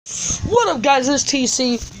What up, guys? It's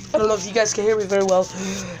TC. I don't know if you guys can hear me very well.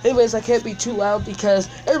 Anyways, I can't be too loud because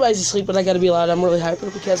everybody's asleep, but I gotta be loud. I'm really hyper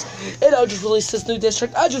because I just released this new diss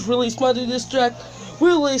track. I just released my new diss track. We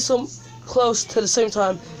released them close to the same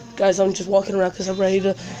time. Guys, I'm just walking around because I'm ready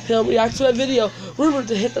to react to my video. Remember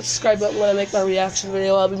to hit that subscribe button when I make my reaction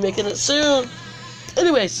video. I'll be making it soon.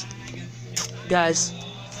 Anyways, guys,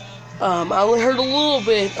 I only heard a little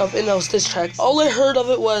bit of Inel's diss track. All I heard of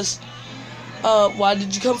it was, why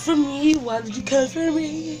did you come for me? Why did you come for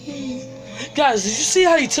me? Guys, did you see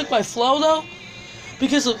how he took my flow, though?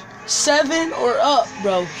 Because of 7 or up,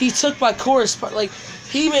 bro. He took my chorus part. Like,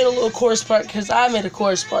 he made a little chorus part because I made a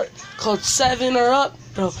chorus part called 7 or up.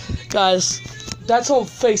 Bro, guys, that's on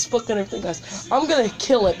Facebook and everything, guys. I'm gonna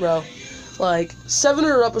kill it, bro. Like, 7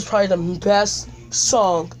 or up is probably the best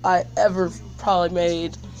song I ever probably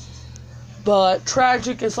made. But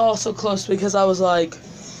Tragic is also close because I was like,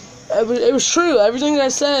 it was true. Everything that I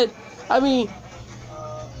said. I mean,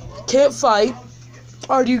 can't fight.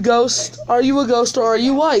 Are you ghost? Are you a ghost or are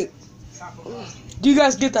you white? Do you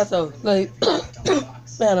guys get that though? Like,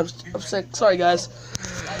 man, I'm sick. Sorry, guys.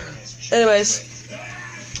 Anyways,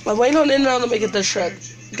 I'm waiting on Inel to make it this track.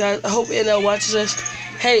 Guys, I hope Inel watches this.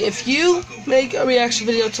 Hey, if you make a reaction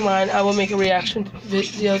video to mine, I will make a reaction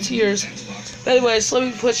video to yours. But anyways, let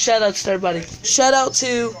me put shoutouts to everybody. Shout out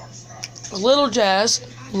to Little Jazz,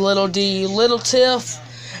 Little D, Little Tiff,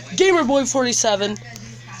 Gamerboy47,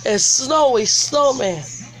 and Snowy Snowman.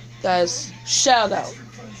 Guys, shout out.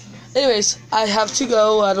 Anyways, I have to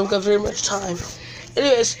go. I don't got very much time.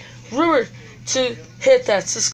 Anyways, remember to hit that subscribe